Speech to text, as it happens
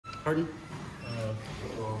Pardon?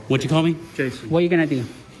 What'd you call me? Jason. What are you gonna do?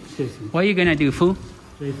 Jason. What are you gonna do, fool?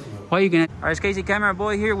 Jason. What are you gonna... Alright, it's Casey Camera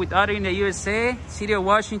Boy here with Battered in the USA, City of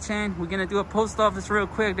Washington. We're gonna do a post office real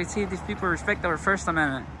quick. Let's see if these people respect our First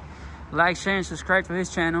Amendment. Like, share, and subscribe to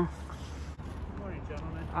his channel. Good morning,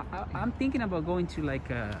 gentlemen. I'm thinking about going to like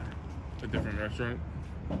a different restaurant.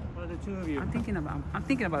 What are the two of you? I'm thinking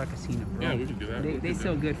about a casino, bro. Yeah, we could do that. They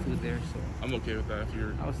sell good food there, so I'm okay with that. If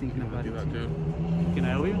you're, I was thinking about do it that too. Can I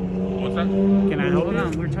help you? What's that? Can I help Hold you?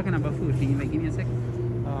 on, we're talking about food. Can you like give me a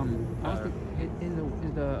second? I was thinking,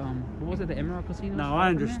 what was it, the Emerald Casino? Now I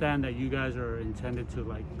understand that you guys are intended to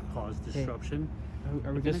like cause disruption.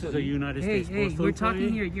 Are we This is a United States Postal Hey, we're employee.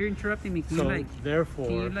 talking here. You're interrupting me. Can So you like, therefore,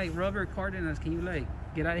 can you like rubber carding us? Can you like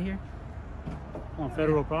get out of here? on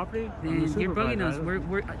federal property, Then you're bugging us.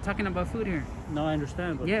 We're talking about food here. No, I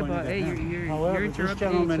understand. But Yeah, pointing but at hey, him. you're However, interrupting. this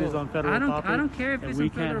gentleman so is on federal property. I don't care if and it's we on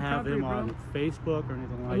can't federal have property, him bro. on Facebook or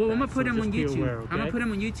anything like Well, that. I'm gonna put him so on just be YouTube. aware, okay? I'm gonna put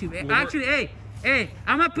him on YouTube. Well, Actually, hey,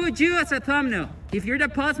 I'm gonna put you as a thumbnail. If you're the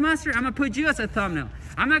postmaster, I'm gonna put you as a thumbnail.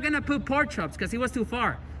 I'm not gonna put pork chops because he was too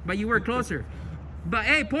far, but you were closer. But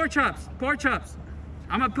hey, pork chops.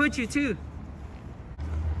 I'm gonna put you too.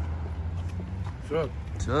 What's up?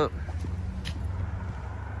 What's up?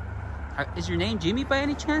 Is your name Jimmy by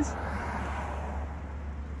any chance?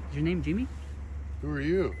 Is your name Jimmy? Who are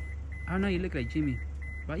you? I don't know, you look like Jimmy.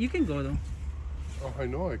 But you can go though. Oh, I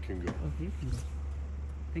know I can go. Oh, you can go.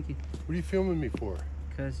 Thank you. What are you filming me for?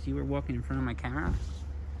 Because you were walking in front of my camera.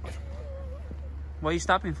 What are you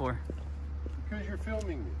stopping for? Because you're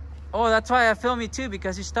filming me. Oh, that's why I filmed you too,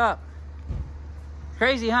 because you stopped.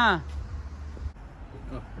 Crazy, huh?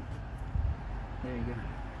 Oh. There you go.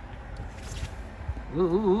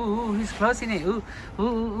 Ooh, he's closing it.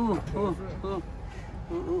 Ooh.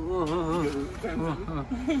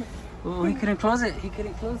 Oh, he couldn't close it.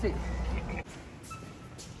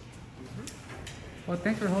 Well,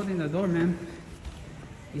 thanks for holding the door, man.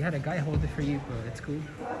 You had a guy hold it for you, but it's cool.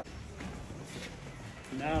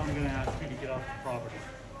 Now I'm gonna ask you to get off the property.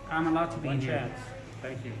 I'm allowed to be One in here. chance.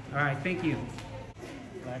 Thank you. All right, thank you.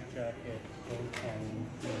 Black jacket, coat, and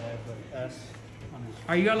he has an S on his.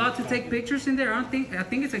 Are you allowed to take pictures in there? I think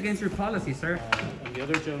it's against your policy, sir. And the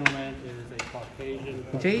other gentleman is a Caucasian.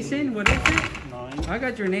 Jason, what is it? 900. I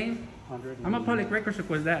got your name. 100. I'm a public records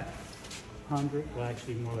request that. 100. Well,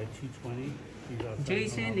 actually, more like 220. He's outside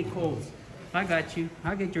Jason the Nichols. I got you.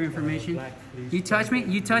 I'll get your information. black fleece You touch me?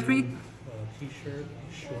 jacket, T-shirt,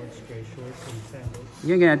 shorts, gray shorts, and sandals.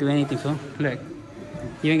 You ain't gonna do anything, fool. Look.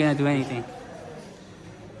 You ain't gonna do anything.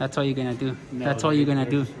 That's all you're gonna do. No, That's all you're gonna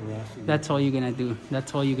do. just harassing me. That's all you're gonna do.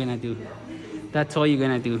 That's all you're gonna do. That's all you're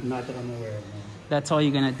gonna do. Not that I'm aware of. No. That's all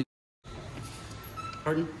you're gonna do.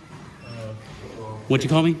 Pardon? What'd you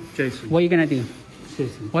call me? Jason. What are you gonna do?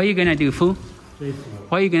 Jason. What are you gonna do, fool? Jason.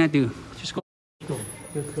 What are you gonna do? Just go.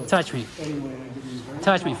 Let's go. Touch me. Anyway, I give you a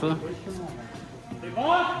Touch me, fool.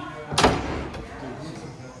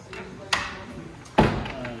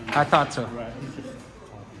 I thought so. Right, he's just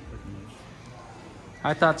talking pretty much.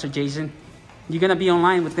 I thought so, Jason. You're gonna be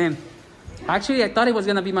online with them. Actually, I thought it was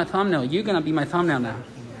gonna be my thumbnail. You're gonna be my thumbnail now.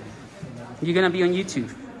 You're gonna be on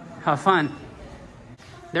YouTube. Have fun.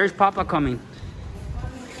 There's Papa coming.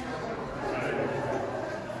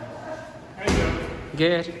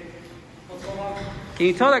 Good. Can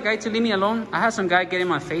you tell that guy to leave me alone? I had some guy get in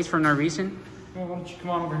my face for no reason. Well, why don't you come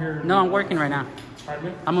on over here? No, I'm working right now. Pardon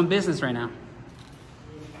me? I'm on business right now.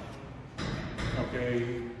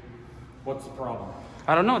 Okay. What's the problem?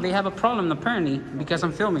 I don't know. They have a problem apparently because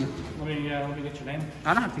I'm filming. Let me get your name.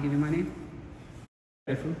 I don't have to give you my name.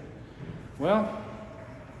 Well,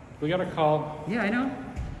 we got a call. Yeah, I know.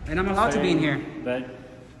 And I'm allowed to be in here. That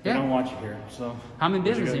they Yeah. don't want you here. So I'm in Would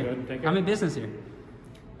you business go here. ahead and take it? I'm in business here.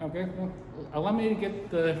 okay. Well, allow me to get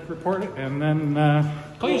the report and then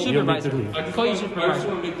Call your you'll need to supervisor. leave. I just Call your want to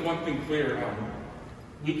supervisor. make one thing clear.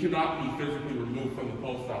 We cannot be physically removed from the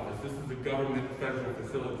post office. This is a government federal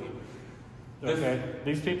facility. Okay.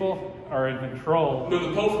 These people are in control. No,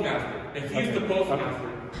 the postmaster. If he's Okay. the postmaster,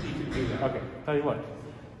 he can do that. Okay. Tell you what.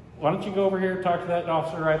 Why don't you go over here and talk to that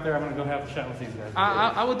officer right there? I'm gonna go have a chat with these guys.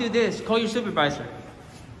 I will do this. Call your supervisor.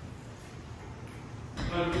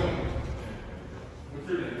 What's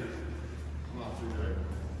your name? I'm Officer Dryden.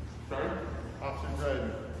 Sorry? Officer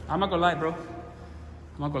Dryden. I'm not gonna lie, bro.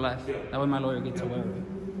 I'm not gonna lie. That way my lawyer gets aware of it.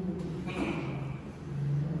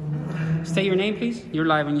 Say your name, please. You're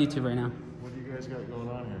live on YouTube right now. What do you guys got going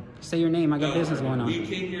on here? Say your name. I got business going on. We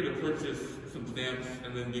came here to purchase some stamps,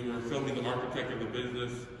 and then we were filming the architect of the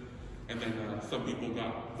business, and then some people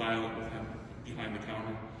got violent with him behind the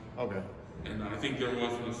counter. Okay. And I think there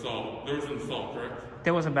was an assault. There was an assault, correct?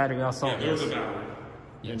 There was a battery assault. Yeah, there was a battery.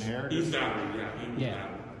 In Yes. here? He's battered, yeah. He was Yeah. battered.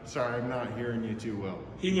 Sorry, I'm not hearing you too well.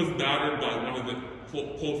 He was battered by one of the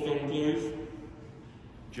Postal employees.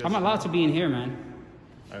 I'm allowed to be in here, man.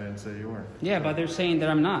 I didn't say you weren't. Yeah, but they're saying that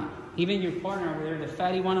I'm not. Even your partner over there, the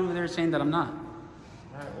fatty one over there, is saying that I'm not.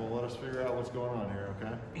 All right, well, let us figure out what's going on here,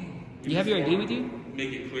 okay? You have your ID with you?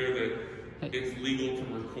 Make it clear that it's legal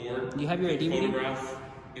to record. You have your ID with you? Photographs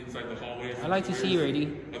inside the hallways. I'd like to see your ID.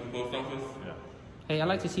 At the post office. Yeah. Hey, I'd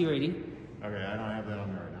like to see your ID. Okay, I don't have that on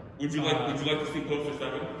me right now. Would you like to see poster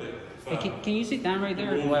 7? Hey, can you sit down right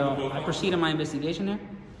there while I proceed on my investigation there?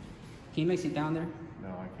 Can you like sit down there? No,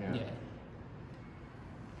 I can't. Yeah.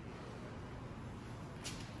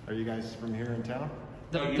 Are you guys from here in town?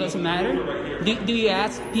 Doesn't matter. Do you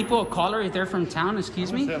ask people a caller if they're from town?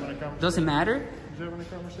 Excuse me? Doesn't matter? Who's having a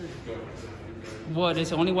conversation? What,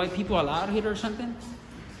 is only white people allowed here or something?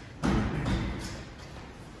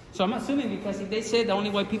 So I'm assuming because if they said the only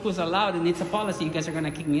white people is allowed and it's a policy, you guys are going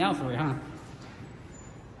to kick me out for it, huh?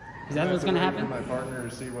 Is that what's going to happen? My partner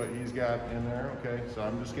to see what he's got in there, okay? So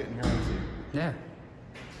I'm just getting here and see. Yeah.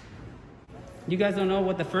 You guys don't know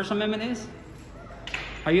what the First Amendment is?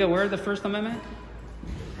 Are you aware of the First Amendment?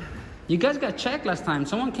 You guys got checked last time.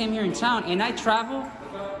 Someone came here in town and I travel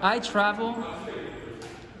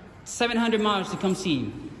 700 miles to come see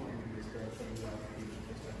you.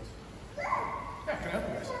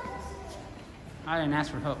 I didn't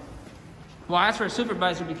ask for help. Well, I asked for a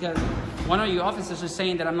supervisor because one of your officers is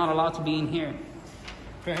saying that I'm not allowed to be in here.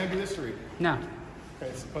 Can I hand you this to read? No. Okay,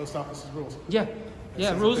 it's the post office's rules. Yeah.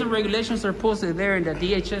 Yeah, rules and regulations are posted there in the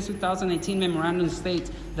DHS 2018 memorandum states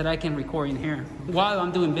that I can record in here while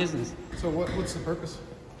I'm doing business. So what's the purpose?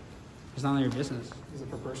 It's none of your business. Is it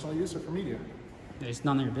for personal use or for media? It's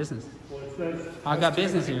none of your business. Well, it says, I got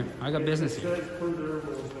business here. I got business it here. says per their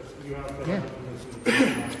rules that you have to Yeah. have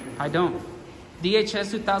business. I don't.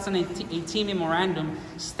 DHS 2018 memorandum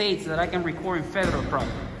states that I can record in federal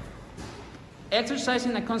property.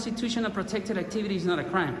 Exercising a constitutional protected activity is not a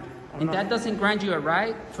crime. And that doesn't grant you a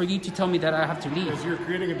right for you to tell me that I have to leave. Because you're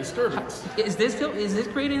creating a disturbance. Is this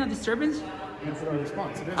creating a disturbance? That's our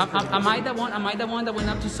response. It is. Am I the one that went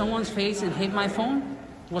up to someone's face and hit my phone?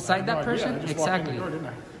 Was I that person? I just walked in the Exactly. door, didn't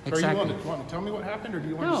I? Exactly. So you want to tell me what happened, or do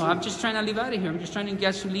you want No, to? I'm just trying to leave out of here. I'm just trying to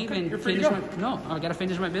get you to leave Okay, and you're free to finish go. my. No, I gotta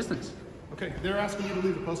finish my business. Okay, they're asking you to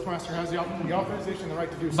leave. The postmaster has the authorization and the right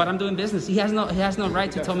to do so. But I'm doing business. He has no right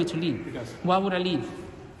to tell me to leave. He does. Why would I leave?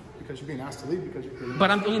 Because you're being asked to leave because you're creating. But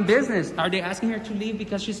I'm doing business. Are they asking her to leave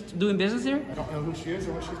because she's doing business here? I don't know who she is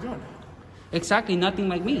or what she's doing. Exactly, nothing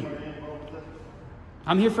like me.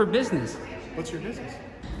 I'm here for business. What's your business?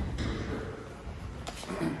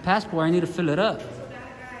 Passport, I need to fill it up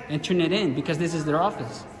and turn it in because this is their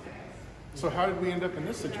office. So how did we end up in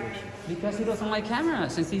this situation? Because he doesn't like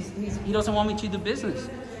cameras, since he doesn't want me to do business.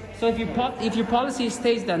 So if your policy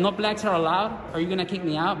states that no blacks are allowed, are you gonna kick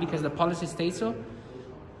me out because the policy states so?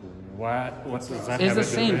 What does that It's have the to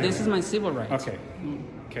do same. with This is my civil rights. Okay.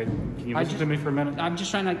 Okay. Can you I listen to me for a minute? I'm just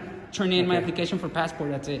trying to turn in my Okay. application for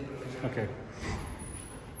passport. That's it. Okay.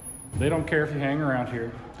 They don't care if you hang around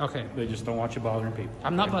here. Okay. They just don't want you bothering people.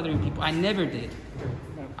 I'm not bothering people. I never did.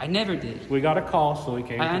 I never did. We got a call, so we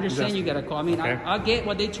came. I understand you got a call. I mean, Okay. I get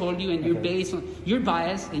what they told you, and you're Okay. based on you're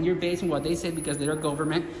biased, and you're based on what they said because they're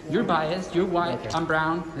government. You're biased. You're white. Okay. I'm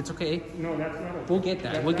brown. It's okay. No, that's not okay. We'll get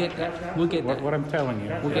that. We'll get that. We'll get that. What I'm telling you,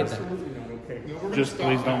 We'll get that. Absolutely not okay. No, we're gonna just stop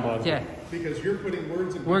please that. don't bother. Yeah. Because you're putting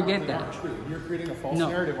words in We'll your get mouth that that. aren't true. You're creating a false No.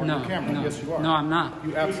 narrative on No. your camera. No. Yes, you are. No, I'm not.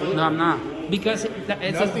 You absolutely No, I'm are. not. Because it's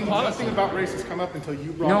Nothing, a policy. nothing about race has come up until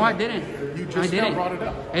you brought it No, up. I didn't. You I just now didn't. brought it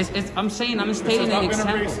up. I'm saying, I'm This stating has an not been a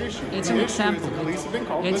example. race issue. It's The an issue is example. the police have been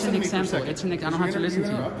called. It's Listen an to me for a example. second. It's an. I don't have to listen to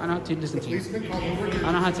you. I don't have to listen The to you. police have been called over here.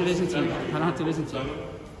 I don't have to listen to you. I don't have to listen to you.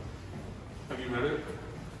 Have you read it?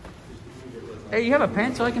 Hey, you have a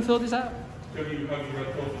pen so I can fill this out? Have you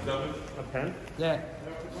read poster 7? A pen? Yeah.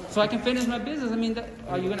 So I can finish my business. I mean,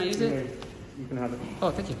 are you gonna use it? You can have it.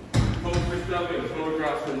 Oh, thank you. Poster 7,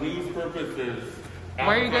 photographs for news purposes. Why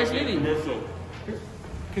are you guys Advertising, leaving? Commercial.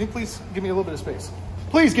 Can you please give me a little bit of space?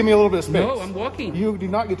 Please give me a little bit of space. No, I'm walking. You do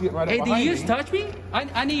not get to get right Hey, up did behind you me. just touch me?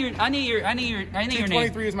 I need your name.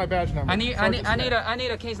 223 is my badge number. I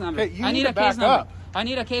need a case number. Okay, you I need need to a case back number. up. I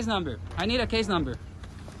need a case number. I need a case number.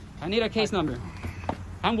 I need a case number.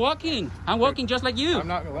 I'm walking. I'm walking just like you. I'm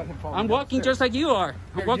not going to let him fall. I'm walking just like you are.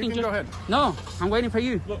 I'm Here, walking you can just. go ahead. No, I'm waiting for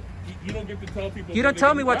you. Look, you don't get to tell people. You don't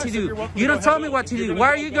tell me what to Yes, if do. you're welcome You to don't go tell ahead. me what to You're do. gonna What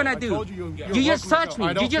are go you down. gonna I do? told you You just welcome to touched go. me.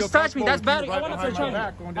 I don't You just feel touched me. That's comfortable bad. with you I want to right press behind my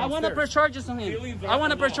charges. back going I want to downstairs. press charges on him. Aliens I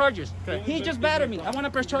want to are press the charges. law. He just battered me. I want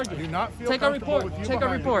to press charges. I do not feel Take a comfortable report. with you Take a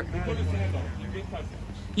behind me. report. Put his hand up.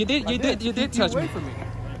 You did touch him. You did Keep touch away me. from me.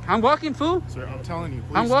 I'm walking, fool. Sir, I'm telling you.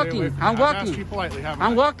 Please I'm stay away walking. from me. I'm I've walking. asked you politely, haven't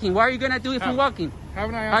I'm I? walking. Why are you gonna do it if I'm walking?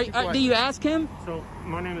 Haven't I asked you politely? Do you ask him? So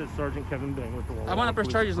my name is Sergeant Kevin Bing with the I want to press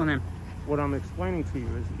charges on him. What I'm explaining to you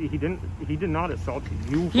is he did not assault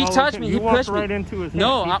you. He touched me. He pushed me. Right into his hand.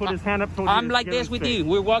 No, he put his hand up towards I'm your like skin this and with face. you.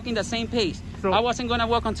 We're walking the same pace. So, I wasn't gonna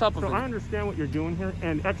walk on top of So him. I understand what you're doing here,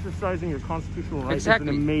 and exercising your constitutional right Exactly.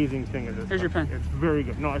 is an amazing thing. At this Here's your time. pen. It's very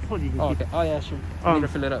good. No, I told you. You can Oh, keep okay. Oh yeah, sure. I need to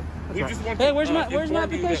fill it up. We just want Hey, to, where's my inform you that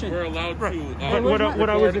application? We're allowed to. But what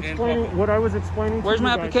I was explaining, what I was explaining. Where's to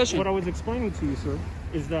my you guys, application? What I was explaining to you, sir,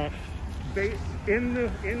 is that they in the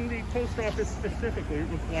post office specifically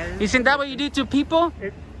requires. Isn't that what you do to people?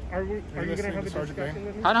 Are you going to have a Sergeant discussion Bing?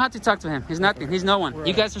 with me? I don't have to talk to him. He's nothing. He's no one.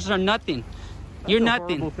 You guys are nothing. You're a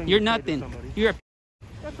nothing. horrible thing You're to say to nothing. somebody. You're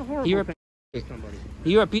That's a horrible You're a thing to somebody.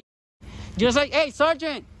 you're a piece. Just like, hey,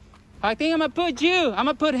 Sergeant. I think I'm gonna put you. I'm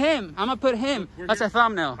gonna put him. I'm gonna put him. That's a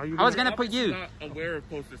thumbnail. I was gonna put you. Not aware of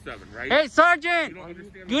Postal 7, right? Hey, Sergeant. You don't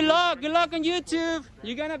understand Good luck. Good luck on YouTube.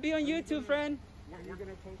 You're gonna be on YouTube, friend. You're going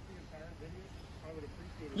to post the entire video? I would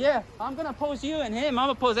appreciate it. Yeah, I'm gonna post you and him. I'm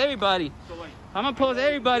gonna post everybody. So, like, I'm gonna post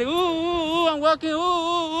everybody. Ooh, ooh, ooh. I'm walking. Ooh,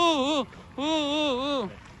 ooh, ooh, ooh, ooh,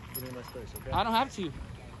 ooh. Give me my space, okay? I don't have to.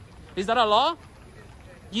 Is that a law?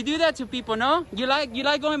 You do that to people, no? You like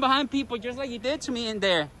going behind people just like you did to me in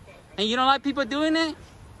there. And you don't like people doing it?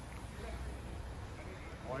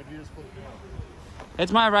 Why do you just put me on?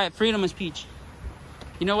 It's my right. Freedom of speech.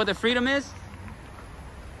 You know what the freedom is?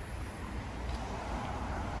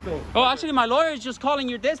 Oh, actually, my lawyer is just calling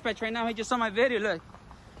your dispatch right now. He just saw my video. Look.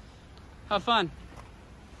 Have fun.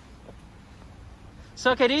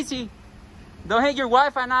 Suck it easy. Don't hit your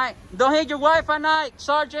wife at night. Don't hit your wife at night,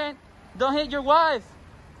 Sergeant. Don't hit your wife.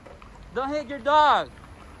 Don't hit your dog.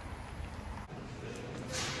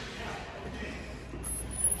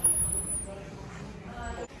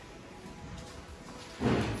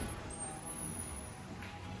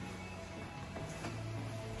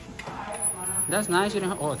 That's nice. You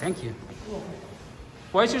know. Oh, thank you.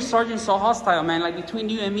 Why is your sergeant so hostile, man? Like between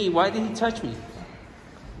you and me, why did he touch me?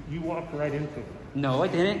 You walked right into it. No, I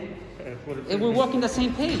didn't. That's what it And we're walking the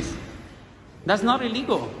same pace. That's not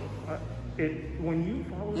illegal. When you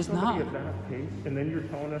follow It's somebody not. at that pace, and then you're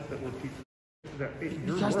telling us that we're teaching your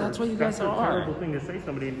Because that's words, what you guys that's are. a terrible thing to say to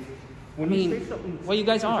somebody. When I you mean, say something what you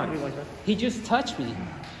guys to are. somebody like that, He just touched me.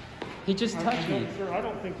 He just touched me. Sir, I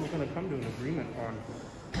don't think we're going to come to an agreement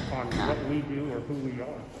on what we do or who we are.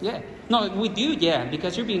 Yeah. No, we do, yeah,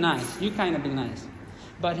 because you're being nice. You kind of being nice.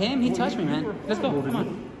 But him, he Well, touched me, you man. were Let's go. horrible Come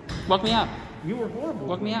to on. Walk me out. You were horrible.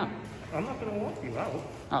 Walk to me out. I'm not going to walk you out.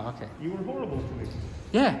 Oh, okay. You were horrible to me.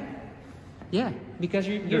 Yeah. Yeah, because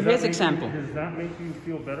you're Does that his make example. does that make you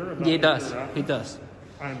feel better about Yeah, it your does. actions? It does.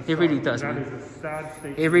 I'm It really sorry. does, That man. is a sad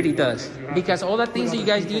state. It really does. You have Because to all the put things that you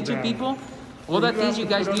other guys do to down. people, all the things you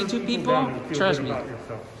guys do to people, down and feel trust good me. about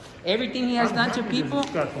yourself. Everything he has I'm done to happy people,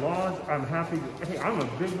 discuss laws. I'm happy. Hey, I'm a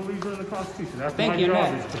big believer in the Constitution. That's thank my you, job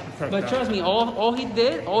man. is to protect But that. trust me, all he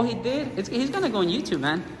did, he's gonna go on YouTube,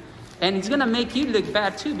 man. And it's gonna make you look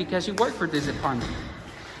bad too because you work for this department.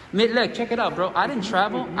 Look, check it out, bro. I didn't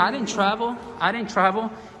travel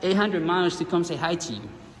 800 miles to come say hi to you.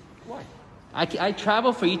 Why? I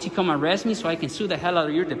travel for you to come arrest me so I can sue the hell out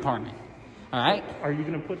of your department. All right? Are you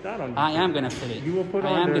going to put that on? I am gonna put it. You will put I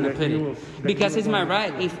on am there gonna that put you it will- that because you it's will my go-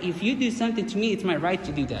 right. If you do something to me, it's my right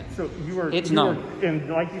to do that. So you were. It's you no. were- and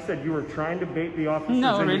like you said, you were trying to bait the officers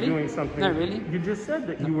No, into really? doing something. Not really. You just said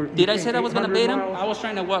that you were. Did you I came say I was gonna 800 bait him? miles. I was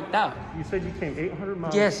trying to walk out. You said you came 800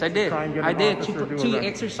 miles. Yes, I to did. Try and get I an did officer to arrest.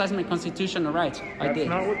 exercise my constitutional rights. I That's did.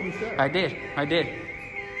 not what you said. I did.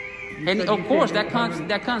 You And said of you course, came that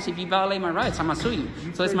 800 comes if you violate my rights. I'm gonna sue you.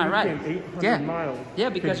 So it's said my you right. came 800 Yeah. miles Yeah,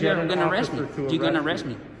 to because get you're an gonna arrest me. officer to You're gonna arrest arrest you.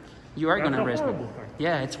 me. You are That's gonna a arrest me. horrible thing.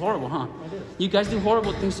 Yeah, it's horrible, huh? It is. You guys do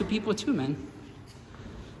horrible things to people too, man.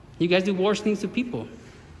 You guys do worse things to people.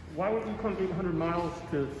 Why would you come 800 miles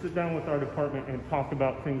to sit down with our department and talk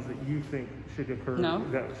about things that you think should occur? No,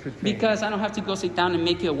 That should change? because I don't have to go sit down and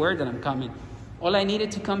make you aware that I'm coming. All I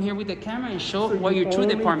needed to come here with the camera and show So what you your true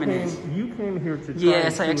only department came- is. You came here to try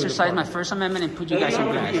Yes, I and sue the exercised my department. First Amendment and put you All guys you on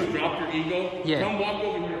have to blast. do is drop your ego. Yeah. Come walk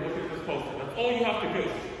over here and look at this poster. That's all you have to do.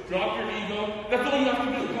 Drop your ego. That's all you have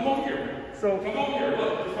to do. Come over here. So Come over here.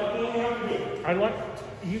 Look, that's all you have to do. I like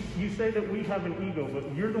you say that we have an ego,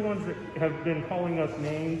 but you're the ones that have been calling us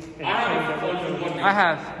names and I saying have that called we're you one name. I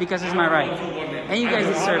have, because it's my right. And you guys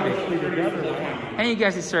deserve it. obviously together. And you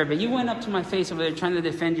guys deserve it. You went up to my face over there trying to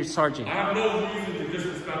defend your sergeant. I have no reason to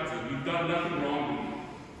disrespect you. You've done nothing wrong to me.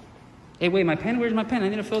 Hey, wait, my pen? Where's my pen? I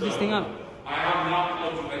need to fill this thing up. I have not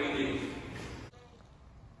called you any names.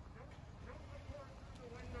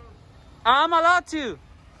 I'm allowed to.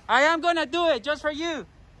 I am gonna do it just for you.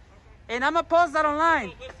 And I'm gonna post that online.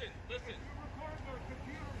 No, listen.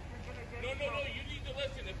 No, you need to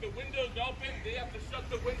listen. If the window's open, they have to shut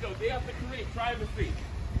the window. They have to create privacy.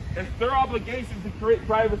 It's their obligation to create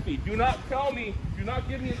privacy. Do not tell me, do not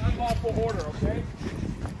give me an unlawful order, okay?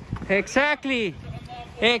 Exactly.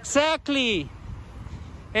 I'm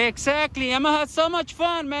gonna have so much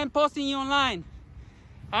fun, man, posting you online.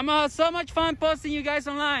 I'm gonna have so much fun posting you guys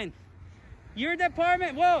online. Your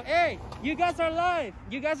department, whoa, hey, you guys are live.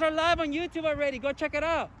 You guys are live on YouTube already. Go check it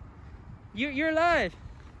out. You're live.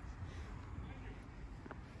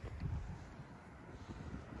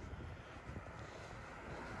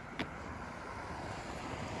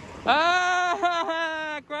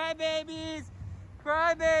 Ah, crybabies.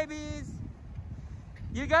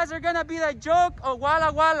 You guys are gonna be the joke of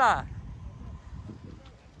Walla Walla.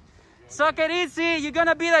 Suck it easy. You're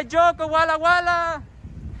gonna be the joke of Walla Walla.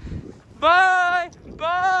 Bye.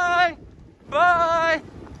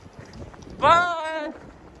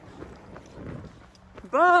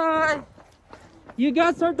 You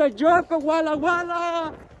guys are the joke of Walla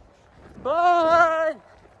Walla. Bye.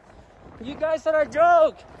 You guys are a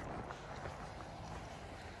joke.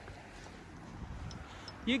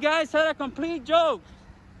 You guys are a complete joke.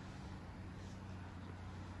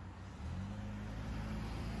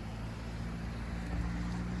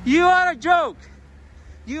 You are a joke.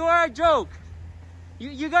 You're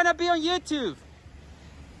gonna be on YouTube.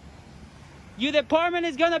 Your department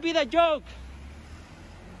is gonna be the joke.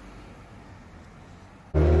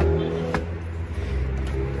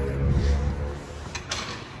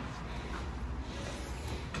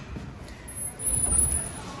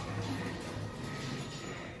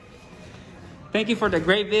 Thank you for the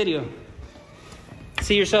great video.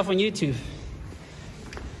 See yourself on YouTube.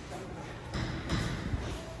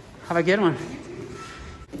 Have a good one.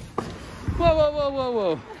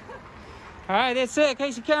 Whoa. All right, that's it.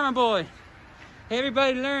 Casey Camera Boy.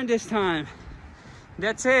 Everybody learned this time.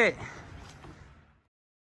 That's it.